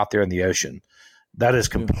happens out there in the ocean. That is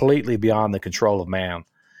completely beyond the control of man.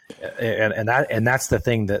 And that's the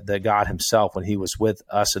thing that God himself, when he was with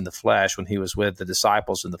us in the flesh, when he was with the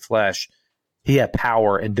disciples in the flesh, he had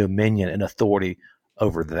power and dominion and authority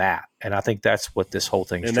over that. And I think that's what this whole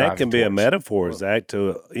thing is. And that can be a metaphor, Zach,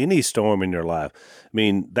 to any storm in your life. I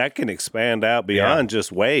mean, that can expand out beyond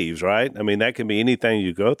just waves, right? I mean, that can be anything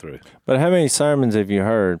you go through. But how many sermons have you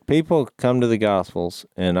heard? People come to the Gospels,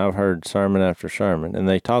 and I've heard sermon after sermon, and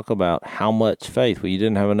they talk about how much faith. Well, you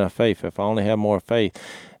didn't have enough faith. If I only had more faith,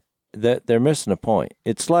 that they're missing a point.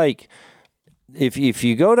 It's like if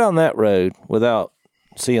you go down that road without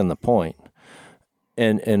seeing the point,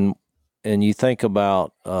 and you think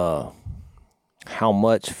about how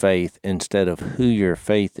much faith instead of who your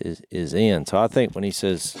faith is in. So I think when he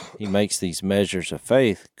says he makes these measures of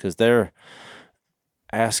faith, because they're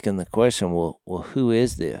asking the question, well, who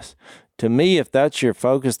is this? To me, if that's your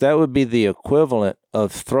focus, that would be the equivalent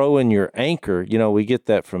of throwing your anchor. We get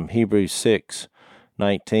that from Hebrews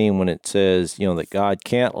 6:19 when it says, that God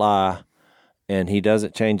can't lie and he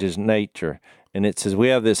doesn't change his nature. And it says we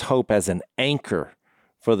have this hope as an anchor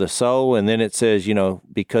for the soul. And then it says,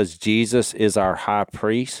 because Jesus is our high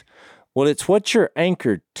priest. Well, it's what you're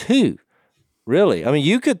anchored to, really. I mean,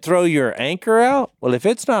 you could throw your anchor out. Well, if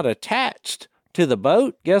it's not attached to the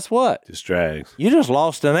boat, guess what? Just drags. You just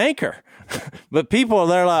lost an anchor. But people,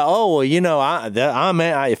 they're like, oh, well, I'm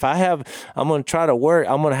going to try to work.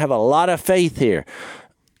 I'm going to have a lot of faith here.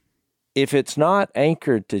 if it's not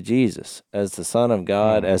anchored to Jesus as the Son of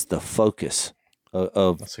God, as the focus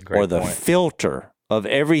of That's a great or the point. filter of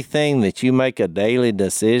everything that you make a daily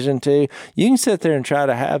decision to, you can sit there and try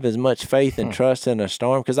to have as much faith and trust in a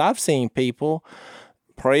storm. Because I've seen people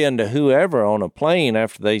praying to whoever on a plane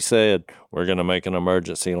after they said, we're going to make an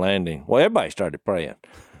emergency landing. Well, everybody started praying.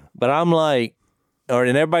 But I'm like, and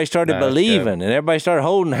everybody started That's believing, good. and everybody started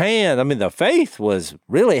holding hands. I mean, the faith was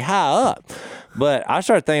really high up. But I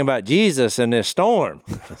started thinking about Jesus in this storm.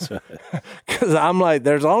 Because I'm like,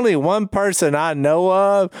 there's only one person I know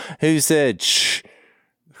of who said, shh,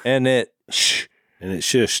 and it, shh. And it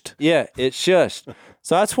shushed. Yeah, it shushed.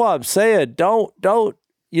 So that's why I'm saying, don't,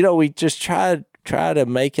 we just try to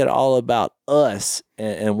make it all about us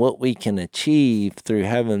and what we can achieve through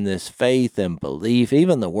having this faith and belief.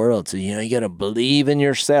 Even the world says, you got to believe in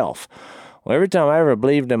yourself. Well, every time I ever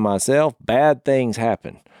believed in myself, bad things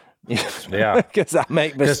happen. Yeah. Because I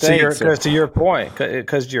make mistakes. Because to your point,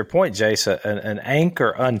 Jason, an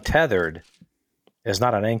anchor untethered is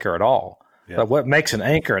not an anchor at all. Yeah. But what makes an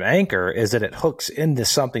anchor is that it hooks into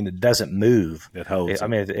something that doesn't move. It holds. I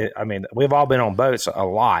mean, we've all been on boats a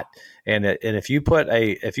lot, and if you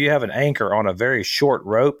have an anchor on a very short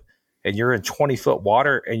rope, and you're in 20-foot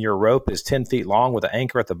water, and your rope is 10 feet long with an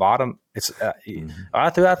anchor at the bottom, it's I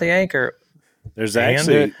threw out the anchor. There's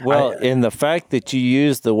actually in the fact that you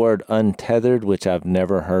use the word untethered, which I've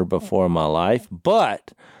never heard before in my life,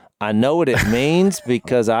 but I know what it means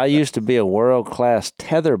because I used to be a world-class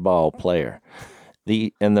tetherball player.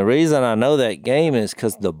 And the reason I know that game is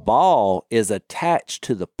because the ball is attached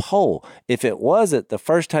to the pole. If it wasn't, the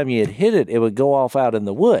first time you had hit it, it would go off out in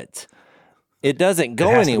the woods. It doesn't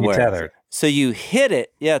go It has to be anywhere. tethered. So you hit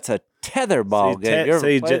it. Yeah, it's a tetherball game. You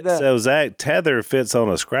ever played that? So Zach, tether fits on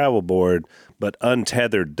a Scrabble board, but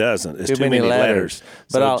untethered doesn't. It's too many letters.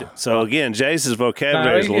 But So again, Jason's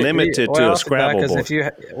vocabulary is limited to a Scrabble board.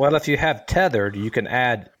 If you have tethered, you can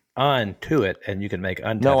add un to it, and you can make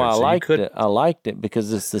untethered. No, I So you liked could- it. I liked it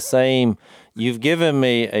because it's the same. You've given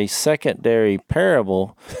me a secondary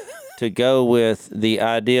parable to go with the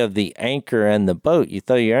idea of the anchor and the boat. You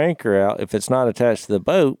throw your anchor out. If it's not attached to the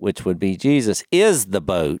boat, which would be Jesus, is the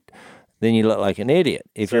boat, then you look like an idiot.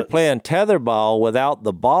 If you're playing tetherball without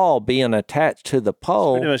the ball being attached to the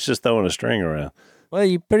pole, Pretty much just throwing a string around. well,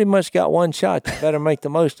 you pretty much got one shot. You better make the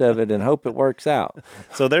most of it and hope it works out.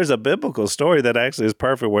 So there's a biblical story that actually is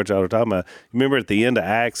perfect what y'all are talking about. Remember at the end of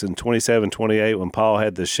Acts in 27-28 when Paul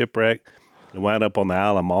had the shipwreck and wound up on the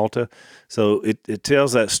Isle of Malta? So it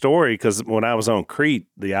tells that story because when I was on Crete,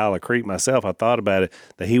 the Isle of Crete myself, I thought about it,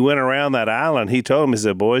 that he went around that island. He told them, he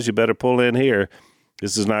said, boys, you better pull in here.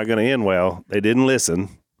 This is not going to end well. They didn't listen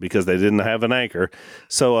because they didn't have an anchor.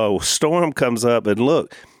 So a storm comes up and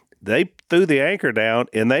look, they threw the anchor down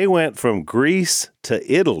and they went from Greece to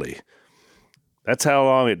Italy. That's how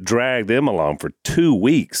long it dragged them along, for 2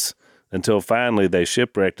 weeks, until finally they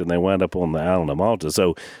shipwrecked and they wound up on the island of Malta.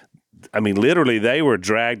 So, I mean, literally they were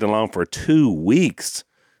dragged along for 2 weeks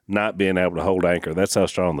not being able to hold anchor. That's how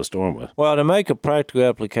strong the storm was. Well, to make a practical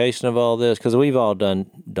application of all this, because we've all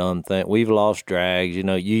done dumb things. We've lost drags. You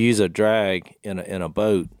use a drag in a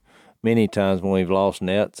boat many times when we've lost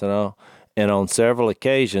nets and all. And on several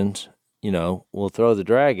occasions, we'll throw the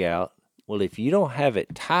drag out. Well, if you don't have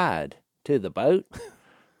it tied to the boat,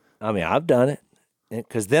 I mean, I've done it.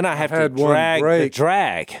 Because then I have to drag the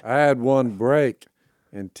drag. I had one break,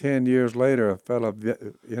 and 10 years later, a fellow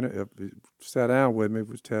sat down with me,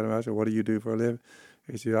 was telling me, I said, what do you do for a living?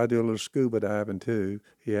 He said, I do a little scuba diving too.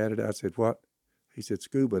 He added, I said, what? He said,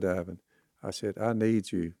 scuba diving. I said, I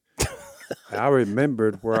need you. I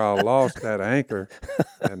remembered where I lost that anchor,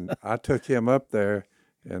 and I took him up there,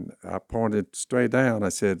 and I pointed straight down. I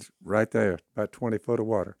said, right there, about 20 foot of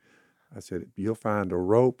water. I said, you'll find a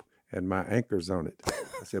rope and my anchor's on it.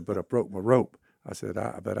 I said, but I broke my rope. I said,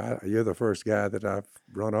 you're the first guy that I've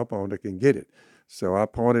run up on that can get it. So I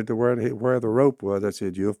pointed to where the rope was. I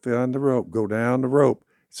said, you'll find the rope, go down the rope.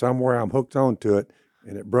 Somewhere I'm hooked onto it,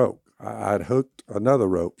 and it broke. I'd hooked another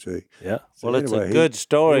rope, see. Yeah. So Well, it's anyway, a good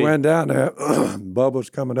story. He went down there, bubbles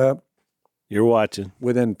coming up. You're watching.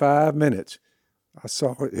 Within 5 minutes, I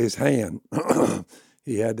saw his hand.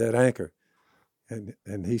 He had that anchor.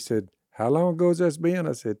 And he said, how long ago has this been?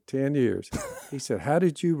 I said, 10 years. He said, how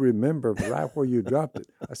did you remember right where you dropped it?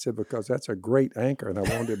 I said, because that's a great anchor, and I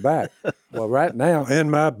want it back. Well, right now in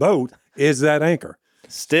my boat is that anchor.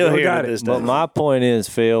 Still here got to it. this day. But my point is,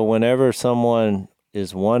 Phil, whenever someone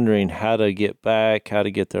is wondering how to get back, how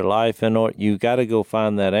to get their life in order, you got to go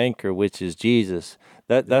find that anchor, which is Jesus.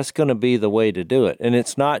 That's going to be the way to do it. And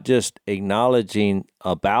it's not just acknowledging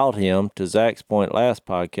about him, to Zach's point last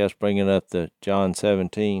podcast, bringing up the John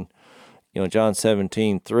 17 John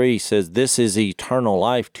 17:3 says, this is eternal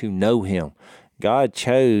life, to know him. God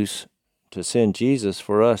chose to send Jesus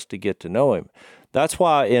for us to get to know him. That's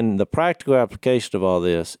why in the practical application of all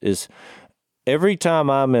this is every time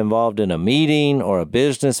I'm involved in a meeting or a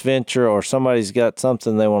business venture or somebody's got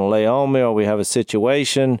something they want to lay on me or we have a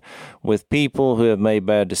situation with people who have made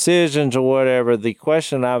bad decisions or whatever, the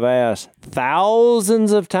question I've asked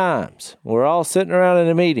thousands of times, we're all sitting around in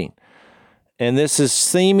a meeting, and this is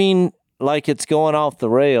seeming like it's going off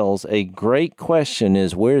the rails. A great question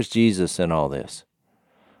is, where's Jesus in all this?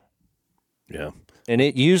 Yeah. And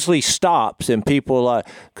it usually stops, and people are like,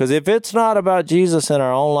 because if it's not about Jesus in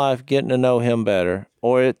our own life, getting to know him better,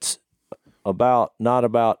 or it's not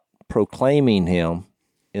about proclaiming him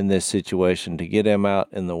in this situation to get him out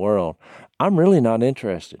in the world, I'm really not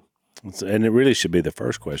interested. And it really should be the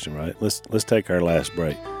first question, right? Let's take our last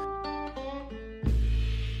break.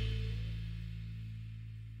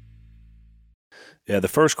 Yeah, the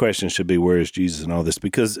first question should be, where is Jesus in all this?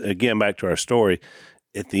 Because, again, back to our story,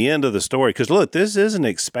 at the end of the story, because look, this is an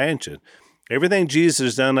expansion. Everything Jesus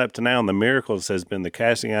has done up to now in the miracles has been the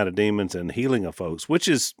casting out of demons and healing of folks, which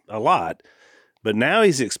is a lot. But now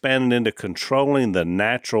he's expanded into controlling the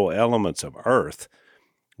natural elements of earth,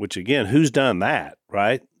 which, again, who's done that,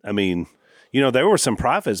 right? I mean, there were some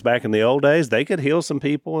prophets back in the old days. They could heal some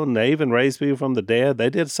people, and they even raised people from the dead. They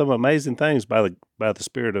did some amazing things by the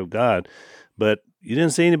Spirit of God. But you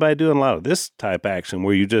didn't see anybody doing a lot of this type action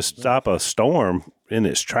where you just stop a storm in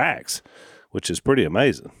its tracks, which is pretty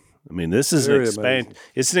amazing. I mean, this is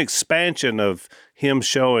it's an expansion of him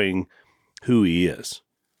showing who he is,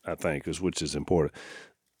 I think, which is important.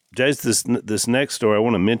 Jace, this next story I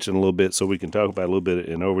want to mention a little bit so we can talk about it a little bit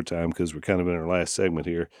in overtime, because we're kind of in our last segment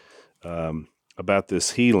here, about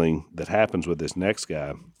this healing that happens with this next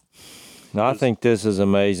guy. Now, I think this is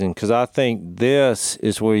amazing, because I think this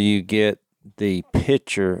is where you get the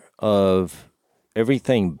picture of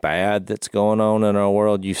everything bad that's going on in our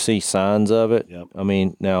world. You see signs of it. Yep. I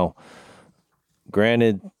mean, now,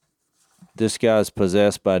 granted, this guy's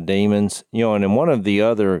possessed by demons, and in one of the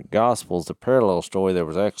other Gospels, the parallel story, there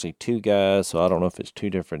was actually two guys, so I don't know if it's two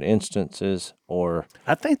different instances or...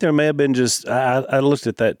 I think there may have been just... I looked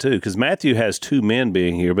at that too, because Matthew has two men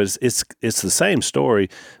being here, but it's the same story,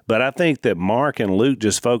 but I think that Mark and Luke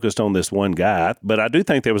just focused on this one guy, but I do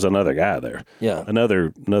think there was another guy there. Yeah.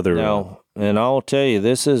 Another. Now, and I'll tell you,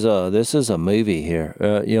 this is a movie here.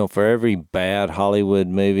 For every bad Hollywood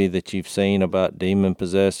movie that you've seen about demon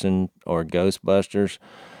possession or Ghostbusters,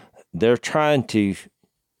 they're trying to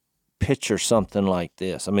picture something like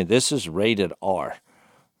this. I mean, this is rated R.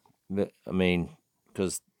 I mean,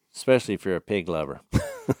 because especially if you're a pig lover.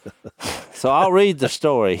 So I'll read the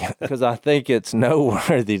story because I think it's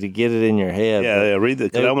noteworthy to get it in your head. Yeah, read the.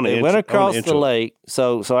 They went across the lake.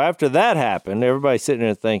 So after that happened, everybody's sitting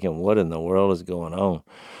there thinking, "What in the world is going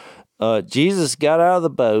on?" Jesus got out of the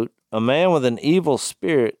boat. A man with an evil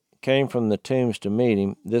spirit came from the tombs to meet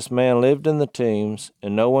him. This man lived in the tombs,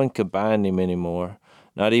 and no one could bind him anymore,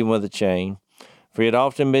 not even with a chain, for he had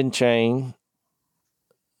often been chained.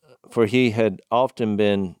 For he had often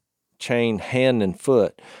been chained hand and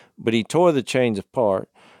foot, but he tore the chains apart.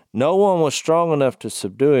 No one was strong enough to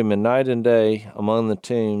subdue him, and night and day among the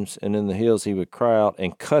tombs and in the hills he would cry out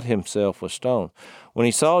and cut himself with stones. When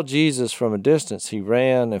he saw Jesus from a distance, he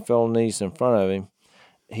ran and fell on knees in front of him.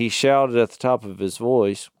 He shouted at the top of his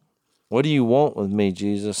voice, "What do you want with me,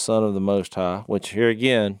 Jesus, Son of the Most High?" Which here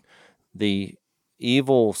again, the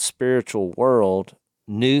evil spiritual world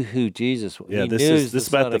knew who Jesus was. Yeah, this is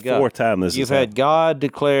about the fourth time this You've had God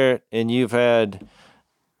declare it, and you've had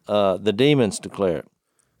the demons declare it.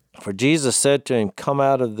 For Jesus said to him, "Come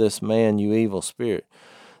out of this man, you evil spirit."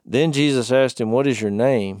 Then Jesus asked him, "What is your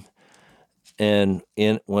name?" And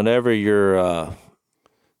whenever your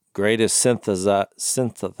greatest synthesized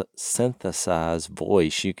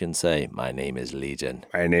voice, you can say, "My name is Legion."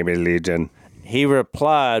 My name is Legion. He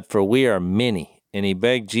replied, "For we are many." And he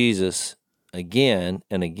begged Jesus again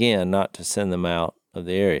and again not to send them out of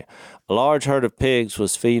the area. A large herd of pigs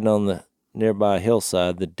was feeding on the nearby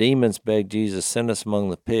hillside. The demons begged Jesus, "Send us among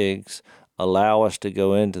the pigs, allow us to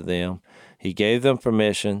go into them." He gave them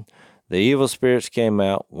permission. The evil spirits came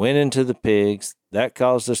out, went into the pigs. That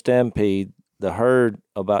caused a stampede. The herd,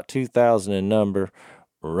 about 2,000 in number,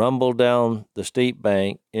 rumbled down the steep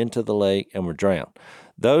bank into the lake and were drowned.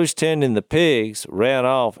 Those tending the pigs ran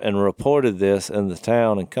off and reported this in the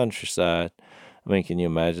town and countryside. I mean, can you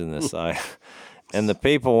imagine this sight? And the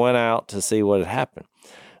people went out to see what had happened.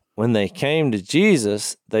 When they came to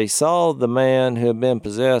Jesus, they saw the man who had been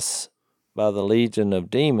possessed by the legion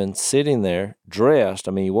of demons sitting there, dressed.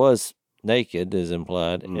 I mean, he was naked is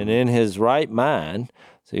implied, and in his right mind.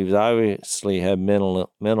 So he was obviously had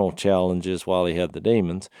mental challenges while he had the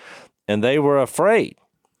demons, and they were afraid.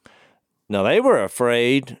 Now they were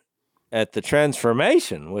afraid at the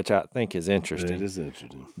transformation, which I think is interesting. It is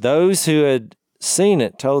interesting. Those who had seen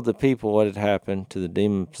it told the people what had happened to the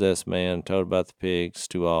demon-possessed man, told about the pigs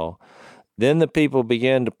to all. Then the people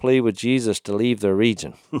began to plead with Jesus to leave their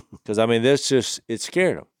region, because it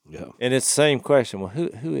scared them. Yeah, and it's the same question. Well,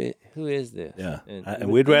 who is this? Yeah, and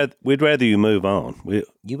we'd rather you move on.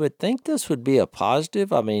 You would think this would be a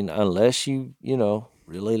positive. I mean, unless you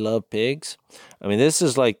really love pigs. I mean, this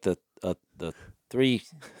is like the three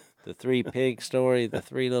pig story, the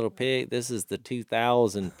three little pig. This is the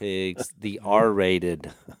 2000 pigs, the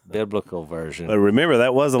R-rated biblical version. But remember,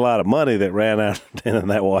 that was a lot of money that ran out in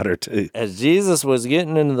that water too. As Jesus was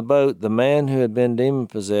getting into the boat, the man who had been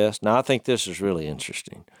demon-possessed, now I think this is really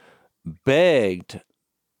interesting, begged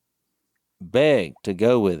to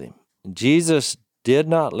go with him. Jesus did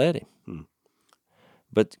not let him.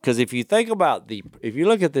 But because if you think about if you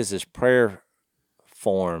look at this as prayer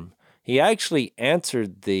form, he actually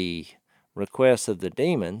answered the request of the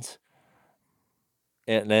demons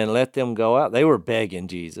and let them go out. They were begging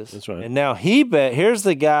Jesus. That's right. And now here's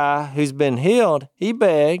the guy who's been healed. He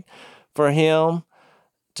begged for him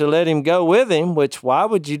to let him go with him, which why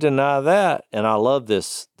would you deny that? And I love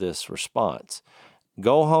this response.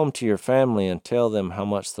 Go home to your family and tell them how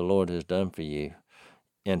much the Lord has done for you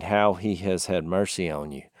and how he has had mercy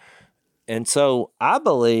on you. And so I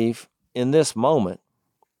believe in this moment,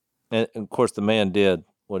 and of course, the man did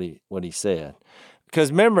what he said. Because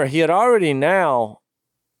remember, he had already now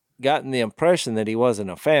gotten the impression that he wasn't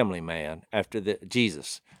a family man after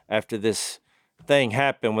this thing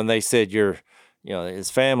happened when they said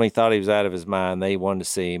his family thought he was out of his mind. They wanted to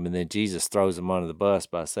see him, and then Jesus throws him under the bus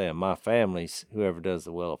by saying, "My family's whoever does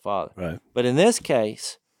the will of Father." Right. But in this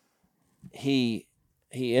case, he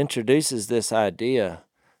introduces this idea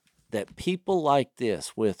that people like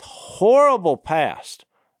this with horrible past.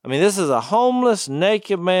 I mean, this is a homeless,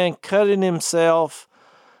 naked man cutting himself,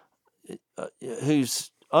 who's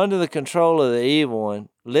under the control of the evil one,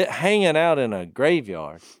 hanging out in a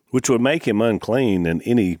graveyard. Which would make him unclean in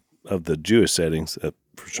any of the Jewish settings,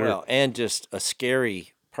 for sure. Well, and just a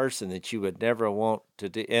scary person that you would never want to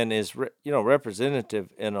do, and is representative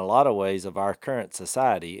in a lot of ways of our current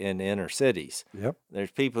society in the inner cities. Yep.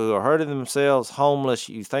 There's people who are hurting themselves, homeless.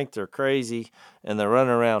 You think they're crazy, and they're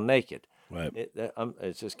running around naked. Right.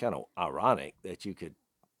 It's just kind of ironic that you could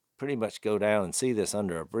pretty much go down and see this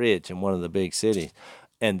under a bridge in one of the big cities.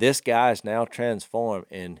 And this guy is now transformed,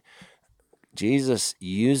 and Jesus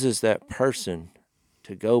uses that person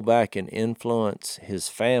to go back and influence his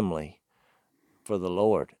family for the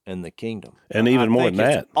Lord and the kingdom. And even more than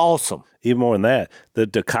that. Awesome. Even more than that. The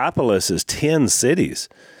Decapolis is 10 cities.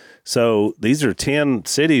 So these are 10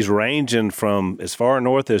 cities ranging from as far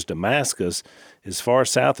north as Damascus, as far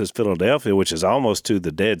south as Philadelphia, which is almost to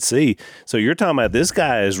the Dead Sea. So you're talking about this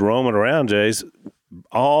guy is roaming around, Jace,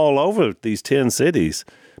 all over these 10 cities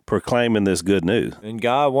proclaiming this good news. And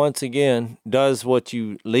God, once again, does what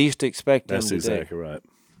you least expect him to do. That's exactly right.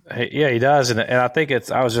 Yeah, he does, and I think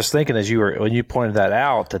I was just thinking when you pointed that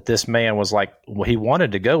out, that this man was like, he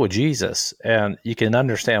wanted to go with Jesus, and you can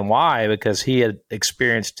understand why, because he had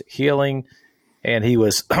experienced healing, and he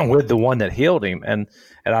was with the one that healed him, and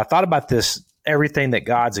I thought about this, everything that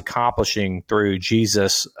God's accomplishing through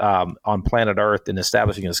Jesus on planet Earth and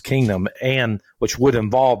establishing His kingdom, and which would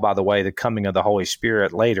involve, by the way, the coming of the Holy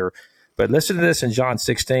Spirit later. But listen to this in John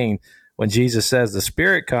 16 when Jesus says, "The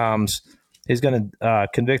Spirit comes." He's going to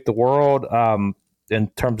convict the world in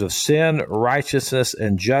terms of sin, righteousness,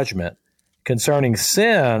 and judgment. Concerning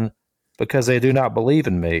sin, because they do not believe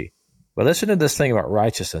in me. But listen to this thing about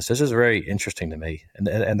righteousness. This is very interesting to me,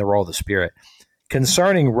 and the role of the Spirit.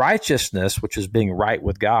 Concerning righteousness, which is being right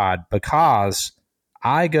with God, because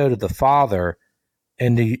I go to the Father,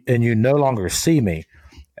 and you no longer see me.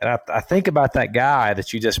 And I think about that guy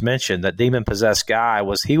that you just mentioned, that demon-possessed guy,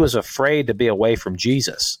 he was afraid to be away from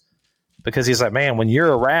Jesus. Because he's like, man, when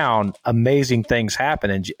you're around, amazing things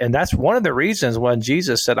happen. And that's one of the reasons when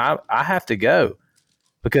Jesus said, I have to go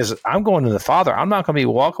because I'm going to the Father. I'm not going to be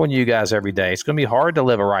walking with you guys every day. It's going to be hard to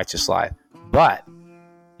live a righteous life. But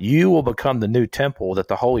you will become the new temple that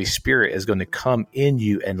the Holy Spirit is going to come in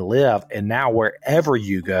you and live. And now wherever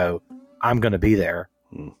you go, I'm going to be there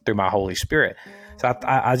through my Holy Spirit. So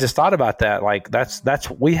I just thought about that. Like that's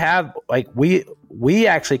we have, like we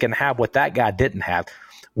actually can have what that guy didn't have.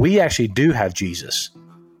 We actually do have Jesus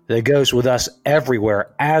that goes with us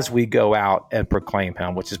everywhere as we go out and proclaim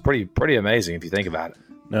Him, which is pretty amazing if you think about it.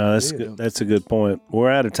 No, that's good. That's a good point. We're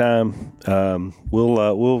out of time.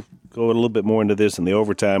 We'll go a little bit more into this in the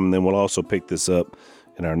overtime, and then we'll also pick this up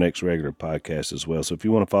in our next regular podcast as well. So if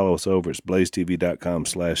you want to follow us over, it's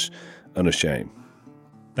blazetv.com/unashamed.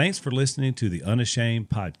 Thanks for listening to the Unashamed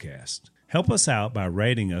podcast. Help us out by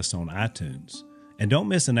rating us on iTunes. And don't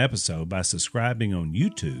miss an episode by subscribing on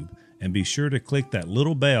YouTube, and be sure to click that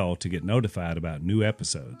little bell to get notified about new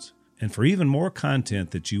episodes. And for even more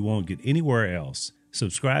content that you won't get anywhere else,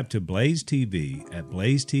 subscribe to Blaze TV at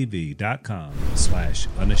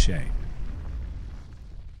blazetv.com/unashamed.